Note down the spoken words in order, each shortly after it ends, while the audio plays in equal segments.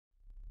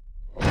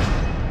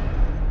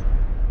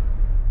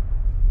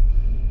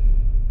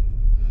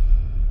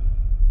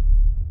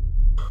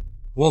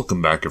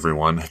Welcome back,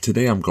 everyone.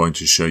 Today I'm going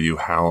to show you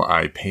how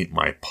I paint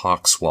my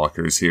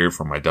Poxwalkers here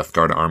for my Death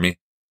Guard army.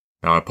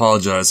 Now I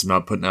apologize, I'm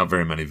not putting out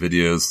very many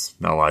videos,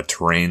 not a lot of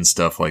terrain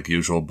stuff like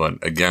usual,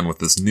 but again with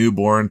this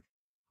newborn,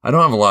 I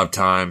don't have a lot of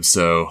time,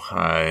 so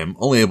I'm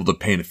only able to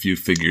paint a few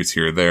figures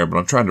here or there, but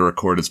I'm trying to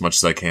record as much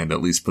as I can to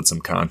at least put some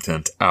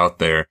content out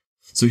there.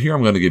 So here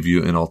I'm going to give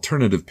you an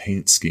alternative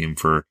paint scheme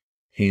for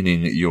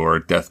painting your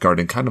Death Guard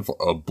in kind of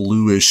a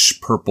bluish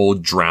purple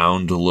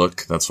drowned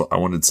look. That's what I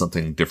wanted,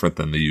 something different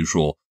than the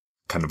usual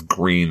kind of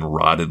green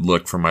rotted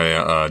look for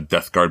my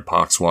Death Guard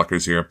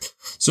Poxwalkers here.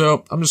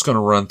 So I'm just going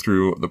to run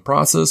through the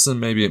process, and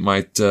maybe it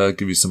might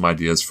give you some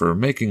ideas for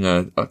making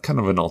a kind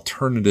of an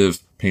alternative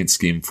paint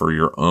scheme for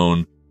your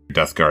own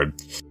Death Guard.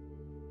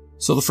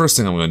 So the first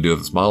thing I'm going to do with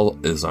this model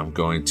is I'm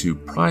going to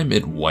prime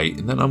it white,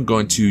 and then I'm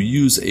going to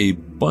use a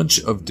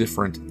bunch of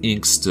different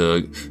inks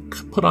to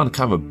put on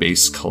kind of a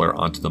base color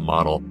onto the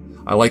model.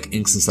 I like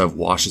inks instead of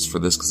washes for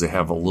this because they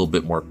have a little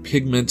bit more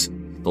pigment.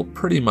 They'll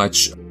pretty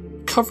much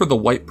cover the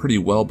white pretty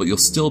well, but you'll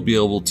still be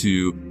able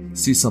to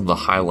see some of the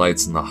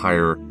highlights and the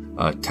higher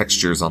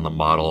textures on the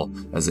model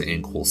as the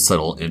ink will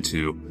settle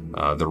into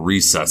the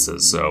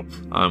recesses. So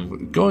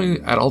I'm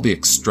going at all the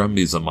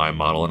extremities of my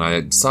model, and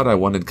I decided I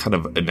wanted kind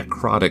of a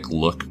necrotic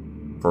look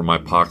for my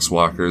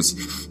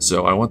Poxwalkers.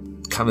 So I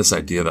want kind of this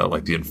idea that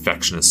like the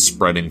infection is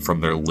spreading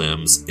from their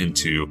limbs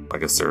into, I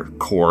guess, their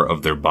core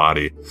of their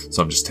body.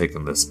 So I'm just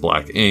taking this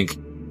black ink,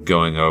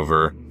 going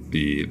over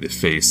the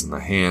face and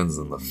the hands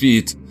and the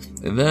feet,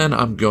 and then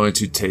I'm going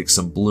to take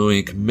some blue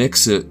ink,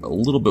 mix it a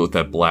little bit with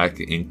that black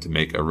ink to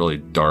make a really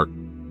dark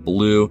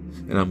blue,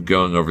 and I'm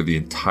going over the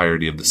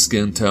entirety of the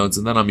skin tones,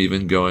 and then I'm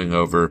even going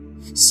over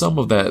some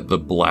of the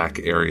black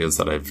areas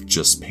that I've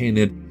just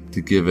painted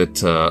to give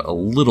it a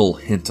little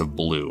hint of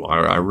blue.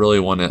 I really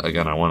want it,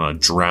 again, I want a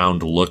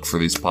drowned look for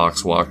these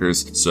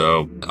Poxwalkers,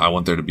 so I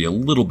want there to be a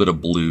little bit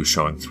of blue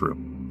showing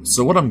through.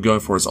 So what I'm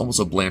going for is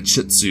almost a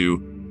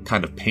Blanchitsu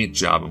kind of paint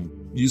job.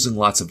 I'm using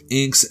lots of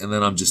inks, and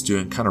then I'm just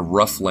doing kind of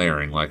rough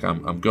layering. Like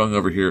I'm going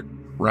over here,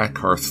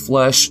 Rakarth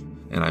flesh,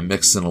 and I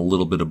mix in a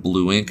little bit of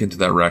blue ink into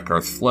that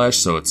Rakarth flesh,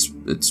 so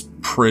it's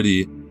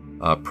pretty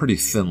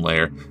thin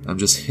layer. I'm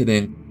just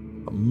hitting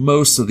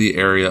most of the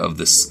area of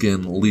the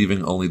skin,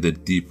 leaving only the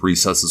deep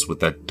recesses with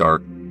that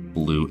dark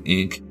blue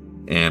ink.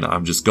 And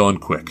I'm just going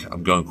quick.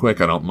 I'm going quick.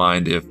 I don't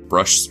mind if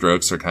brush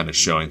strokes are kind of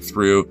showing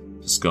through.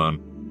 Just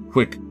going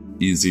quick,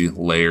 easy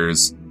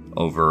layers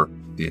over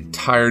the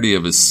entirety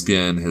of his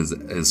skin,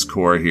 his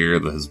core here,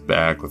 his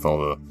back with all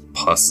the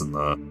pus and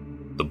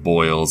the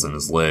boils in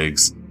his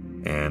legs,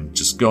 and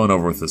just going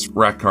over with this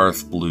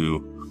Rakarth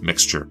blue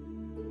mixture.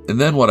 And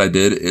then what I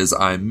did is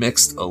I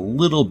mixed a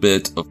little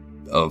bit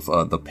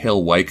of the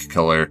pale white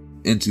color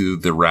into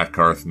the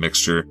Rakarth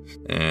mixture,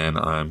 and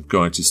I'm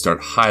going to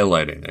start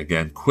highlighting.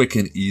 Again, quick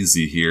and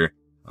easy here.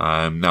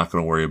 I'm not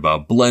going to worry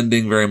about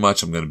blending very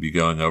much. I'm going to be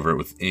going over it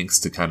with inks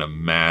to kind of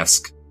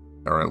mask,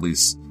 or at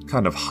least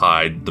kind of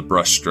hide the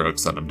brush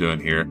strokes that I'm doing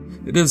here.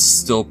 It is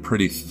still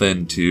pretty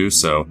thin too,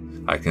 so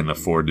I can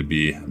afford to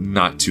be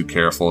not too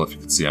careful. If you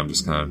can see, I'm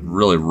just kind of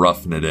really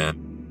roughing it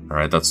in. All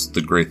right, that's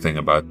the great thing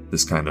about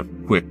this kind of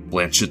quick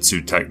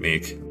Blanchitsu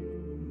technique.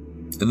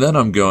 And then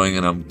I'm going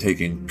and I'm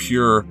taking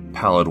pure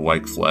pallid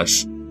white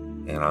flesh,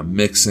 and I'm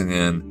mixing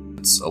in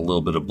a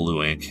little bit of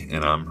blue ink,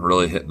 and I'm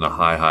really hitting the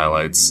high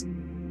highlights.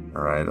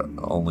 All right,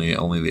 only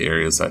the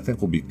areas I think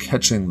will be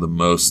catching the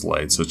most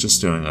light. So it's just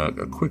doing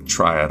a quick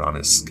triad on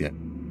his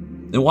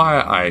skin. And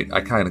why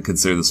I kind of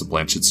consider this a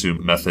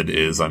Blanchitsu method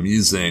is I'm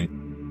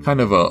using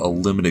kind of a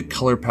limited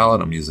color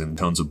palette. I'm using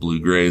tones of blue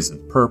grays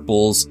and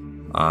purples.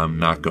 I'm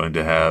not going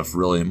to have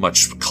really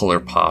much color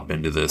pop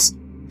into this.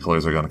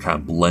 Colors are going to kind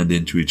of blend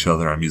into each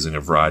other. I'm using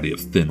a variety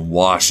of thin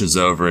washes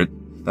over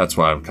it. That's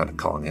why I'm kind of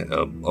calling it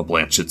a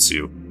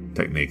Blanchitsu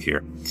technique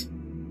here.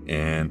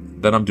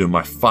 And then I'm doing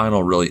my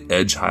final really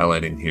edge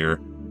highlighting here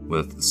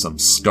with some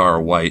Scar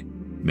White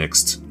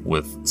mixed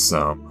with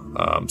some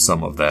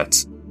of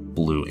that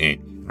blue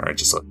ink. All right,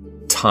 just a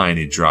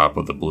tiny drop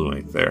of the blue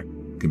ink there.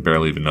 You can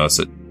barely even notice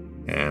it.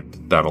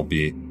 And that'll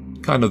be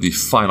kind of the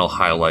final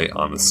highlight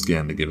on the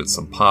skin to give it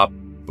some pop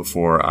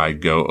before I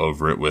go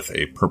over it with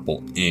a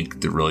purple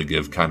ink to really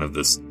give kind of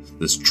this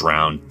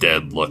drowned,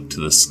 dead look to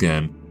the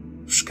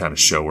skin. Just kind of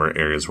show where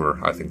areas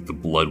where I think the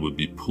blood would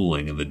be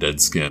pooling in the dead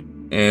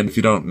skin. And if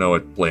you don't know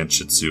what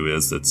Blanchitsu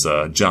is, it's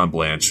John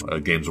Blanche, a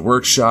Games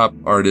Workshop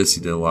artist.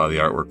 He did a lot of the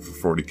artwork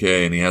for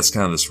 40K, and he has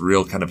kind of this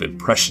real kind of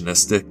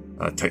impressionistic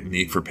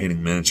technique for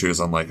painting miniatures,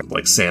 unlike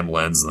like Sam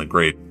Lenz and the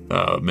great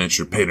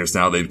miniature painters.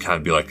 Now they'd kind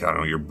of be like, I don't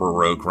know, your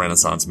Baroque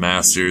Renaissance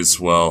masters.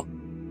 Well,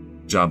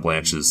 John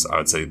Blanche is, I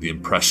would say, the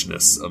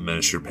impressionists of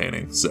miniature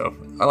painting. So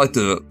I like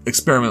to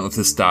experiment with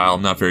this style.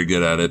 I'm not very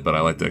good at it, but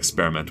I like to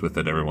experiment with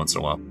it every once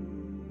in a while.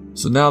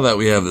 So now that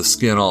we have the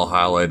skin all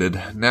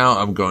highlighted, now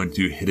I'm going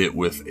to hit it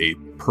with a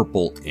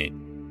purple ink.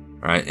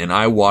 All right, and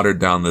I watered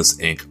down this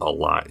ink a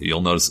lot. You'll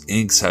notice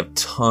inks have a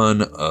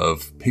ton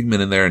of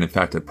pigment in there, and in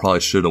fact, I probably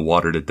should have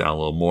watered it down a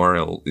little more.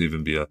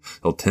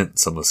 It'll tint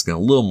some of the skin a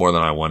little more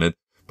than I wanted,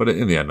 but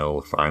in the end, it'll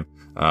look fine.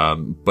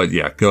 But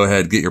yeah, go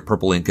ahead, get your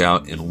purple ink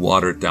out and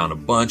water it down a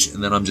bunch.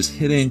 And then I'm just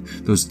hitting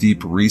those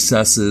deep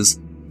recesses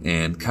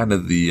and kind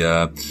of the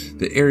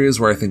areas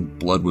where I think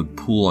blood would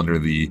pool under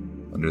the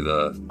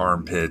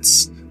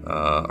armpits,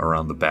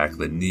 around the back of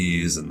the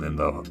knees, and then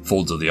the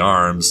folds of the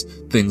arms,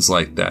 things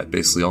like that.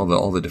 Basically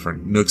all the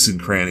different nooks and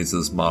crannies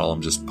of this model,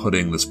 I'm just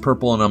putting this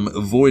purple, and I'm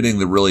avoiding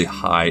the really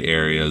high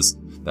areas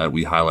that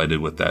we highlighted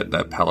with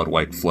that pallid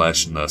white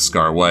flesh and the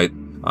scar white.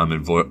 I'm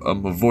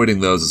avoiding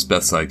those as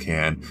best I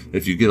can.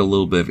 If you get a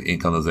little bit of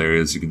ink on those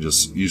areas, you can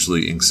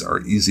usually inks are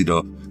easy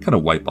to kind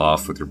of wipe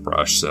off with your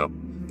brush. So,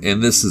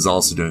 and this is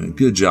also doing a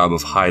good job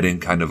of hiding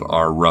kind of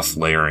our rough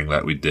layering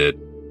that we did.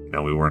 You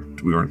know, we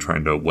weren't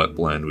trying to wet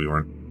blend. We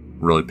weren't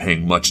really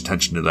paying much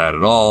attention to that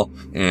at all.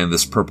 And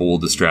this purple will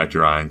distract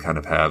your eye and kind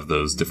of have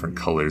those different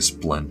colors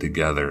blend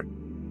together.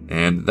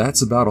 And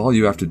that's about all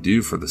you have to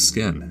do for the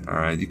skin. All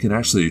right, you can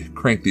actually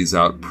crank these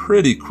out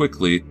pretty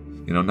quickly.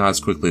 You know, not as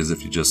quickly as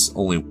if you just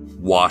only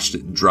washed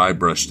it and dry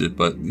brushed it,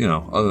 but you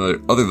know,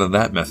 other than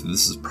that method,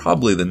 this is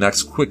probably the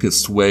next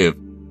quickest way of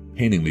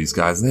painting these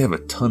guys. And they have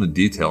a ton of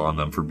detail on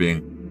them for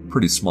being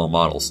pretty small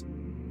models.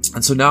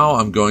 And so now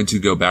I'm going to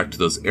go back to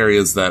those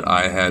areas that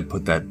I had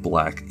put that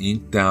black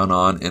ink down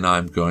on, and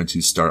I'm going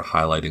to start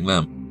highlighting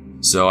them.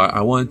 So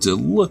I want it to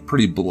look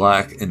pretty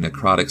black and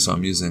necrotic, so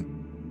I'm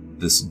using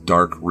this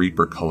dark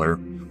Reaper color,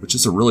 which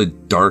is a really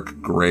dark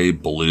gray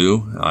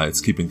blue.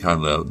 It's keeping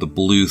kind of the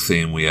blue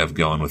theme we have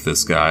going with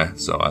this guy.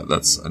 So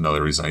that's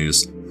another reason I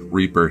use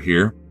Reaper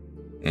here.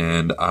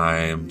 And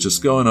I'm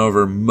just going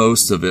over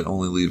most of it,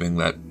 only leaving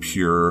that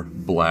pure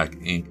black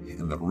ink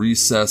in the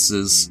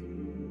recesses.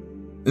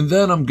 And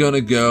then I'm going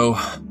to go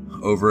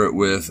over it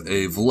with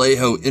a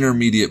Vallejo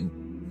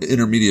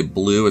intermediate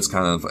blue. It's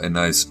kind of a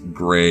nice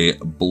gray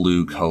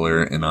blue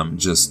color, and I'm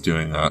just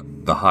doing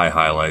the high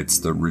highlights,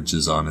 the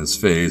ridges on his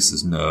face,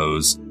 his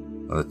nose,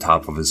 the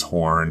top of his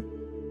horn,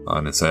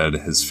 on his head,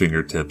 his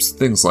fingertips,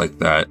 things like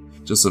that.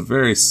 Just a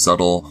very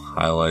subtle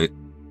highlight.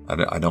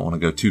 I don't want to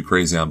go too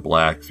crazy on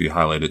black. If you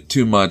highlight it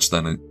too much,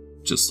 then it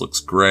just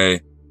looks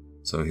gray.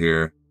 So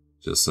here,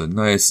 just a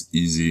nice,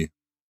 easy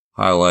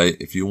highlight.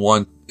 If you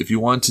want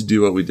to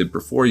do what we did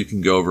before, you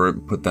can go over it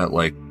and put that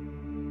like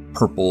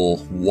purple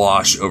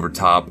wash over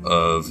top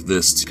of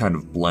this to kind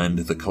of blend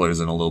the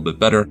colors in a little bit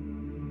better.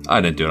 I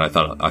didn't do it. I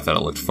thought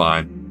it looked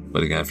fine.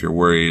 But again, if you're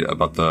worried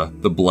about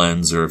the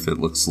blends, or if it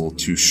looks a little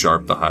too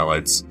sharp, the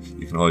highlights,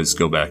 you can always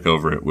go back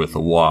over it with a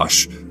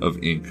wash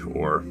of ink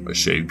or a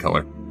shade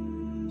color.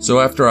 So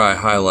after I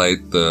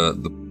highlight the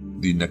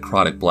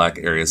necrotic black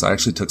areas, I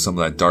actually took some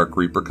of that dark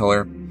Reaper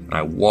color and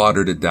I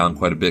watered it down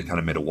quite a bit, kind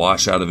of made a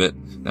wash out of it.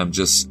 And I'm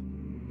just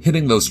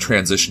hitting those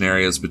transition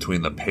areas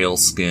between the pale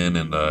skin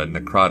and the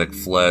necrotic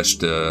flesh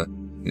to,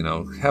 you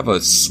know, have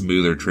a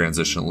smoother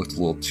transition. It looked a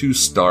little too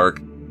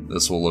stark.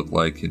 This will look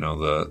like, you know,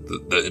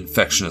 the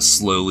infection is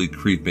slowly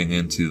creeping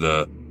into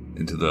the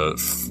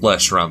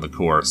flesh around the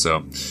core.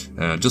 So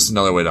just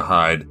another way to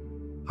hide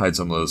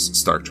some of those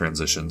stark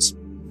transitions.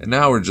 And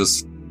now we're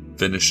just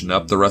finishing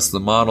up the rest of the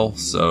model.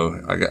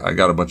 So I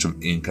got a bunch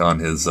of ink on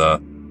his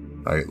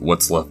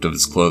what's left of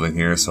his clothing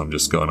here. So I'm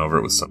just going over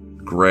it with some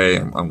gray.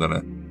 I'm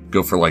gonna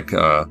go for like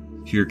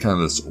here, kind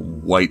of this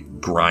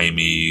white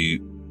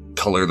grimy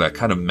color that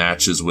kind of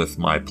matches with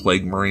my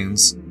Plague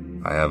Marines.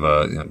 I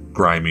have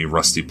grimy,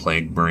 rusty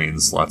Plague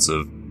Marines, lots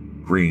of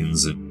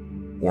greens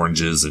and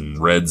oranges and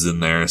reds in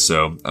there.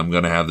 So I'm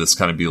going to have this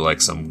kind of be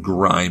like some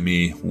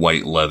grimy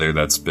white leather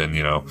that's been,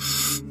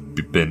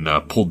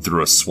 pulled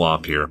through a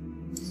swamp here.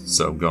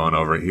 So I'm going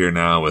over here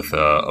now with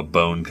a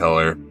bone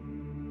color.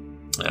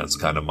 That's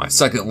kind of my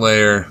second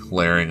layer,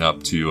 layering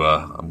up to,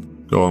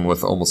 I'm going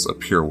with almost a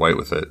pure white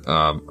with it.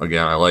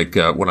 Again, I like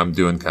when I'm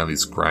doing kind of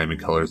these grimy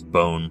colors.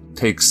 Bone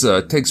takes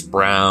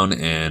brown,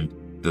 and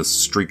this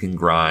streaking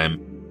grime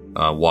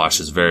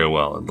washes very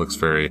well. It looks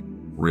very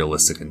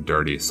realistic and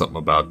dirty. Something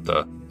about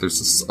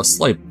there's a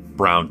slight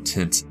brown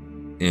tint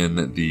in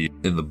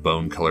the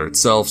bone color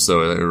itself,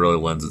 so it really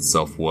lends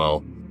itself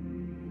well.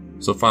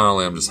 So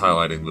finally, I'm just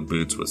highlighting the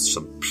boots with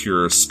some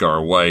pure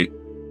scar white.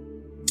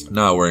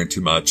 Not worrying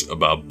too much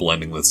about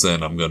blending this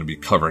in. I'm going to be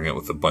covering it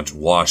with a bunch of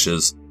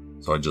washes,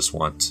 so I just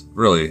want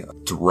really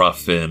to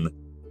rough in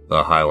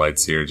the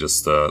highlights here,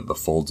 just the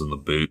folds in the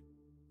boot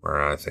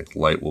where I think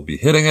light will be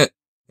hitting it.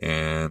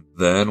 And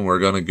then we're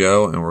going to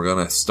go and we're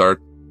going to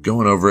start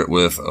going over it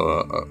with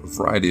a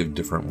variety of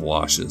different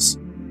washes.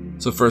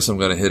 So first I'm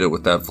going to hit it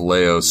with that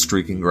Vallejo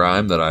streaking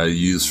grime that I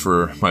use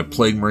for my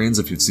Plague Marines,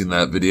 if you've seen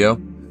that video.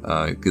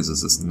 It gives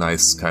us this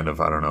nice kind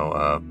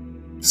of,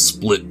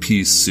 split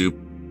piece soup,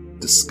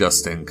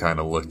 disgusting kind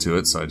of look to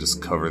it. So I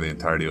just cover the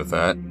entirety with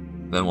that.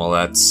 Then while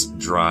that's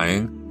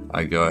drying,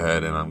 I go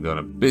ahead and I'm going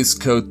to base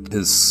coat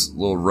his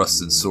little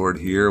rusted sword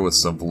here with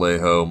some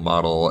Vallejo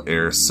Model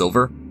Air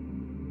Silver.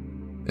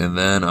 And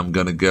then I'm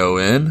going to go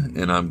in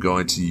and I'm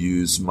going to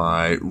use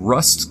my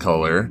rust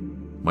color,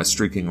 my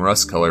streaking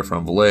rust color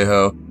from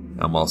Vallejo.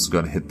 I'm also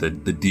going to hit the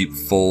deep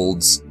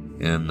folds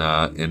in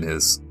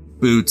his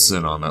boots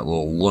and on that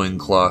little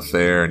loincloth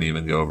there, and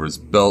even go over his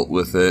belt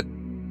with it.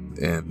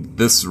 And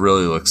this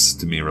really looks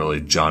to me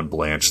really John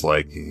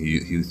Blanche-like.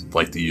 He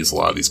liked to use a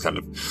lot of these kind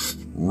of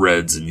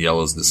reds and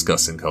yellows,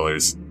 disgusting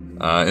colors.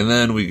 And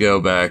then we go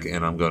back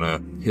and I'm going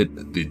to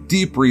hit the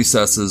deep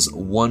recesses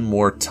one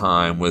more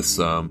time with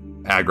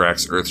some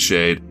Agrax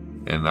Earthshade.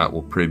 And that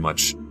will pretty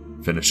much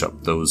finish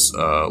up those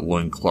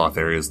loincloth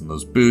areas and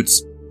those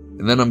boots.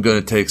 And then I'm going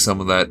to take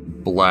some of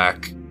that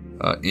black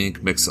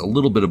ink, mix a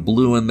little bit of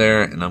blue in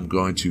there, and I'm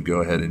going to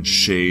go ahead and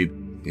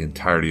shade the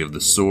entirety of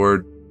the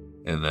sword.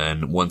 And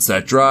then once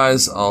that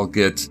dries, I'll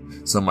get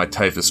some of my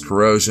Typhus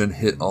Corrosion,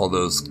 hit all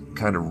those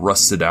kind of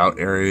rusted out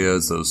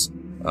areas, those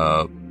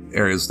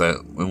areas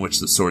in which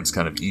the sword's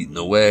kind of eaten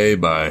away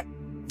by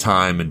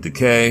time and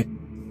decay.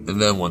 And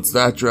then once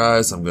that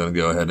dries, I'm going to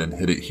go ahead and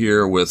hit it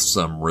here with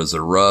some Rizza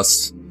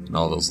Rust and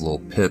all those little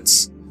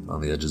pits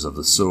on the edges of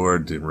the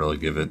sword to really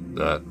give it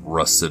that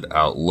rusted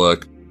out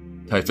look.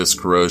 Typhus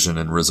Corrosion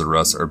and Rizza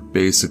Rust are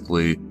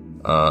basically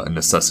a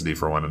necessity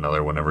for one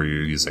another whenever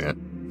you're using it.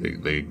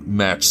 They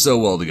match so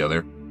well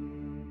together.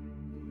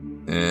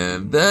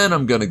 And then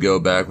I'm going to go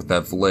back with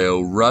that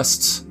Vallejo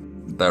Rust,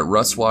 that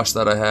rust wash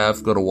that I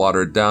have, go to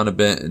water it down a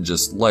bit and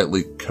just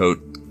lightly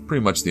coat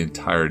pretty much the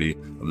entirety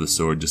of the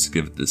sword just to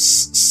give it this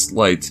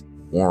slight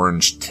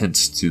orange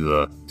tint to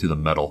the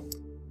metal.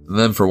 And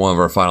then for one of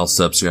our final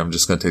steps here, I'm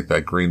just going to take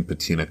that green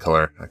patina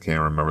color, I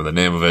can't remember the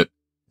name of it,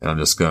 and I'm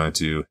just going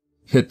to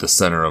hit the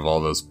center of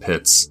all those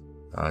pits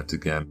to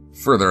again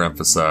further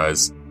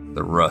emphasize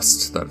the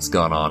rust that has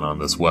gone on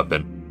this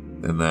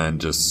weapon. And then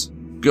just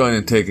going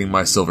and taking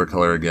my silver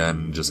color again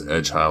and just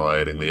edge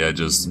highlighting the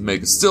edges to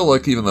make it still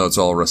look, even though it's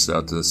all rusted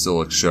out, to still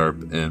look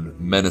sharp and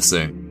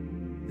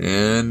menacing.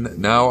 And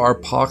now our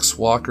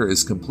Poxwalker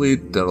is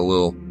complete. Did a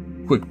little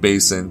quick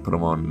basing, put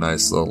him on a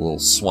nice little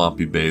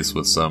swampy base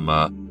with some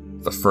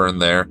the fern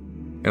there.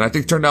 And I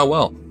think it turned out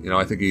well. You know,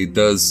 I think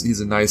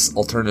he's a nice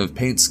alternative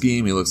paint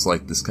scheme. He looks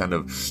like this kind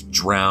of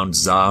drowned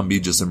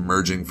zombie just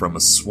emerging from a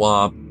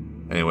swamp.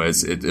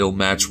 Anyways, it'll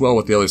match well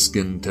with the other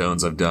skin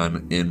tones I've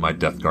done in my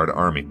Death Guard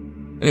army.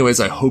 Anyways,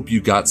 I hope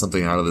you got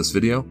something out of this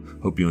video.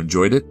 Hope you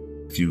enjoyed it.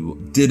 If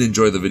you did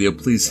enjoy the video,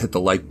 please hit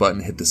the like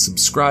button, hit the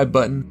subscribe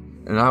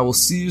button, and I will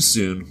see you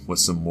soon with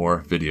some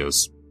more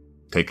videos.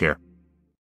 Take care.